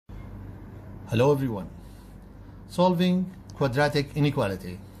Hello everyone. Solving quadratic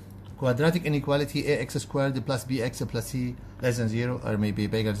inequality. Quadratic inequality ax squared plus bx plus c less than 0 or maybe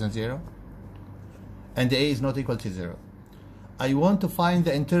bigger than 0. And a is not equal to 0. I want to find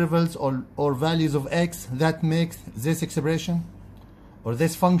the intervals or values of x that makes this expression or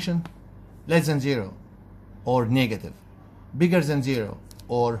this function less than 0 or negative, bigger than 0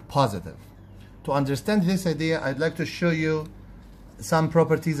 or positive. To understand this idea, I'd like to show you some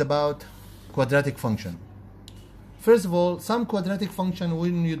properties about quadratic function. First of all, some quadratic function,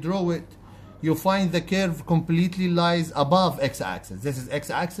 when you draw it, you find the curve completely lies above x-axis. This is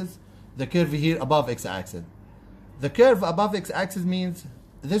x-axis, the curve here above x-axis. The curve above x-axis means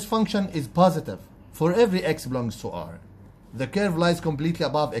this function is positive for every x belongs to R. The curve lies completely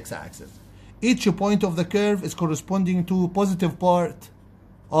above x-axis. Each point of the curve is corresponding to positive part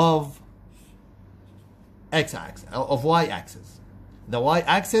of x-axis, of y-axis. The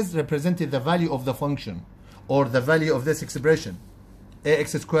y-axis represented the value of the function, or the value of this expression,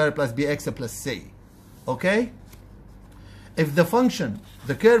 ax squared plus bx plus c. Okay? If the function,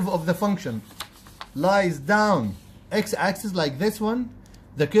 the curve of the function, lies down x-axis like this one,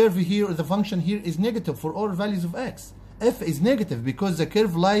 the curve here, or the function here, is negative for all values of x. F is negative because the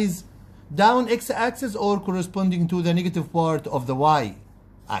curve lies down x-axis or corresponding to the negative part of the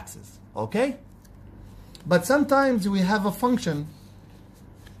y-axis. Okay? But sometimes we have a function,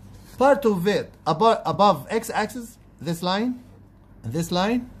 part of it above x-axis, this line, and this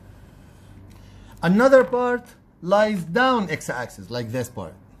line. Another part lies down x-axis, like this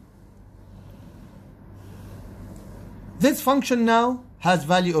part. This function now has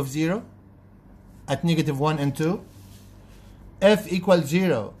value of 0 at -1 and 2. F equals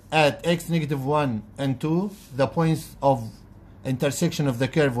 0 at x -1 and 2, the points of intersection of the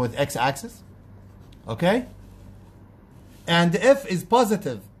curve with x-axis. Okay? And f is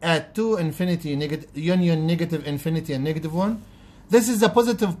positive at 2 infinity, union negative infinity and -1. This is the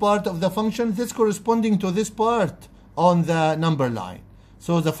positive part of the function. This corresponding to this part on the number line.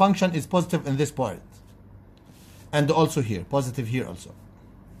 So the function is positive in this part. And also here, positive here also.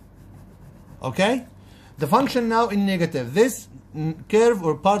 Okay? The function now in negative. This curve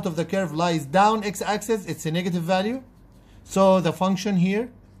or part of the curve lies down x-axis. It's a negative value. So the function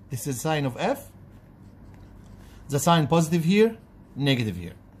here, this is sign of f. The sign positive here, negative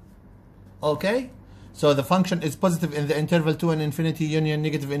here. Okay? So the function is positive in the interval 2 and infinity, union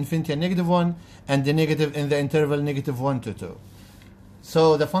negative infinity and -1, and the negative in the interval -1 to 2.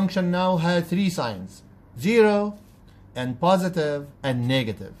 So the function now has three signs: 0 and positive and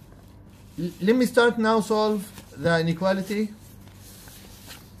negative. Let me start now solve the inequality,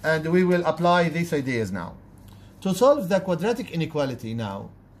 and we will apply these ideas now. To solve the quadratic inequality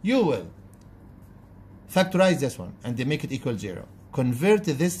now, you will factorize this one and they make it equal 0. Convert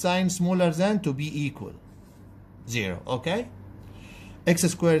this sign smaller than to be equal 0. Okay? X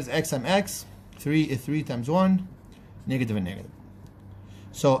squared is x times x. 3 is 3 times 1. Negative and negative.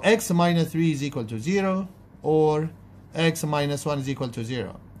 So x minus 3 is equal to 0, or x minus 1 is equal to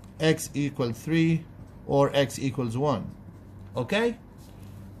 0. X equals 3 or x equals 1. Okay?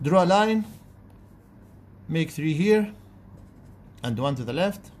 Draw a line. Make 3 here and 1 to the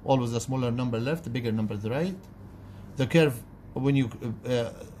left. Always a smaller number left, the bigger number to the right. The curve, when you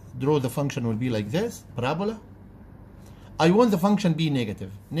draw the function, will be like this, parabola. I want the function be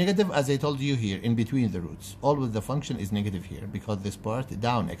negative. Negative, as I told you here, in between the roots. Always the function is negative here, because this part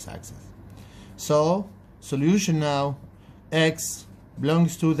down x-axis. So, solution now, x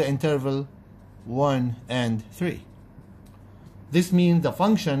belongs to the interval 1 and 3. This means the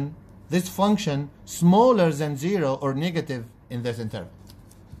function, this function, smaller than 0 or negative in this interval.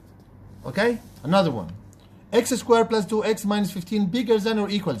 Okay? Another one. X squared plus 2x minus 15 bigger than or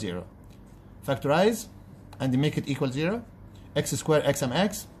equal 0. Factorize and make it equal 0. X squared x times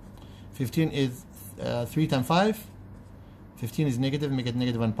x. 15 is 3 times 5. 15 is negative, make it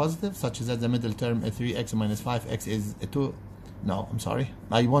 -1 positive, such that the middle term is 3x minus 5x is 2. No, I'm sorry.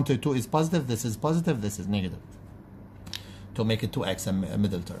 I wanted 2 is positive, this is positive, this is negative. To make it 2x a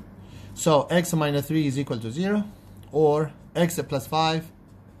middle term. So x minus 3 is equal to 0, or x plus 5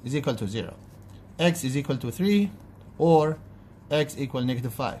 is equal to 0. X is equal to 3, or x equal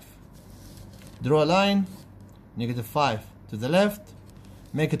 -5. Draw a line, -5 to the left.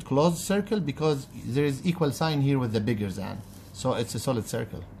 Make it closed circle because there is equal sign here with the bigger than. So it's a solid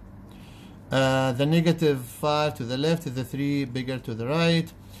circle. The -5 to the left is the 3 bigger to the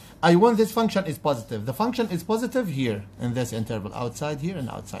right. I want this function is positive. The function is positive here in this interval, outside here and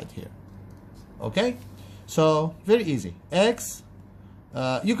outside here. Okay? So, very easy. X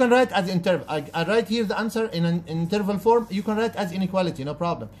You can write as interval. I write here the answer in an interval form. You can write as inequality, no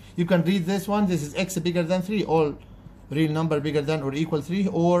problem. You can read this one. This is x bigger than 3, all real number bigger than or equal 3,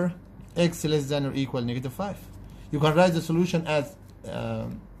 or x less than or equal -5. You can write the solution as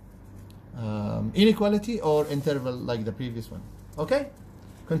inequality or interval like the previous one. Okay,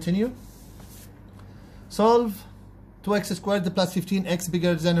 continue. Solve 2x squared plus 15x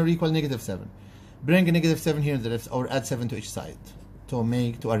bigger than or equal -7. Bring a -7 here in the left, or add 7 to each side to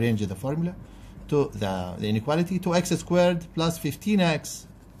arrange the formula to the inequality. 2x squared plus 15x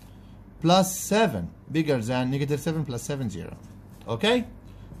plus 7 bigger than -7 plus 7, 0. Okay,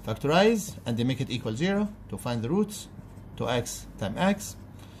 factorize and they make it equal 0 to find the roots. 2x times x.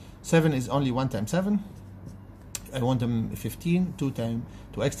 7 is only 1 times 7. I want them 15.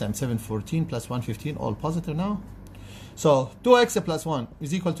 2x times 7, 14 plus 1, 15, all positive now. So 2x plus 1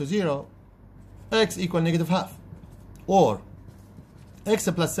 is equal to 0. X equal -½ or x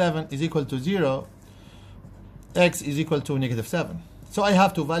plus 7 is equal to 0. X is equal to -7. So I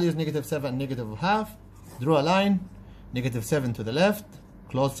have two values, -7 and -½ Draw a line, -7 to the left,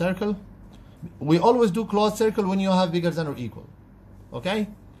 closed circle. We always do closed circle when you have bigger than or equal. Okay,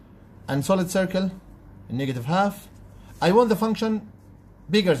 and solid circle, -½ I want the function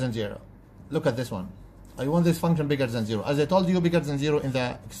bigger than 0. Look at this one. I want this function bigger than 0. As I told you, bigger than 0 in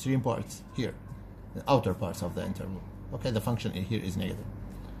the extreme parts here, the outer parts of the interval. Okay, the function in here is negative.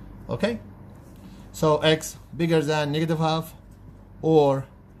 Okay, so x bigger than -½ or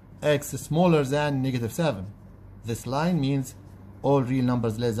x smaller than -7. This line means all real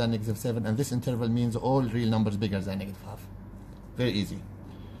numbers less than -7, and this interval means all real numbers bigger than -½ Very easy.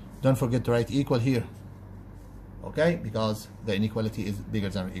 Don't forget to write equal here. Okay, because the inequality is bigger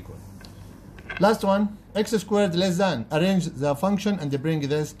than or equal. Last one, x squared less than. Arrange the function and bring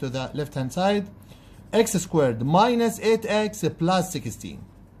this to the left hand side. X squared minus 8x plus 16,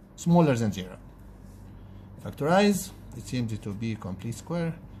 smaller than 0. Factorize. It seems to be a complete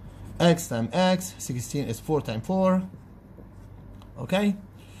square. X times x, 16 is 4 times 4. Okay,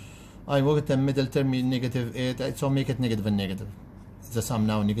 I will get the middle term in -8, so make it negative and negative. The sum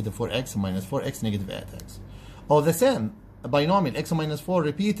now -4x minus 4x -8x. Or the same binomial, x minus 4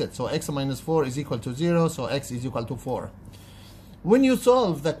 repeated, so x minus 4 is equal to 0, so x is equal to 4. When you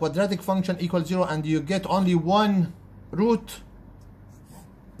solve the quadratic function equals 0 and you get only one root,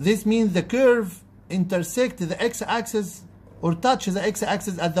 this means the curve intersects the x-axis or touches the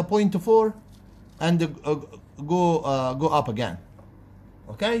x-axis at the point 4 and go up again.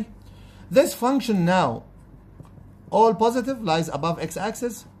 Okay, this function now all positive lies above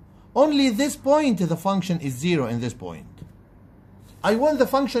x-axis. Only this point the function is 0 in this point. I want the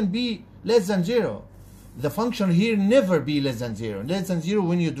function be less than 0. The function here never be less than 0. Less than 0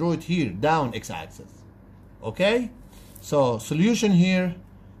 when you draw it here down x-axis. Okay, so solution here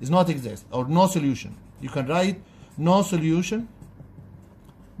is not exist, or no solution. You can write no solution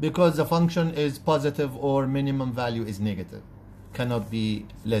because the function is positive or minimum value is negative. Cannot be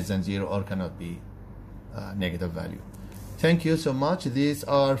less than 0 or cannot be negative value. Thank you so much. These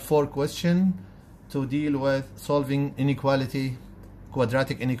are 4 questions to deal with solving inequality,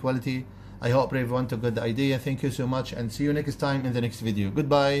 quadratic inequality. I hope everyone took good idea. Thank you so much and see you next time in the next video.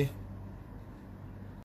 Goodbye.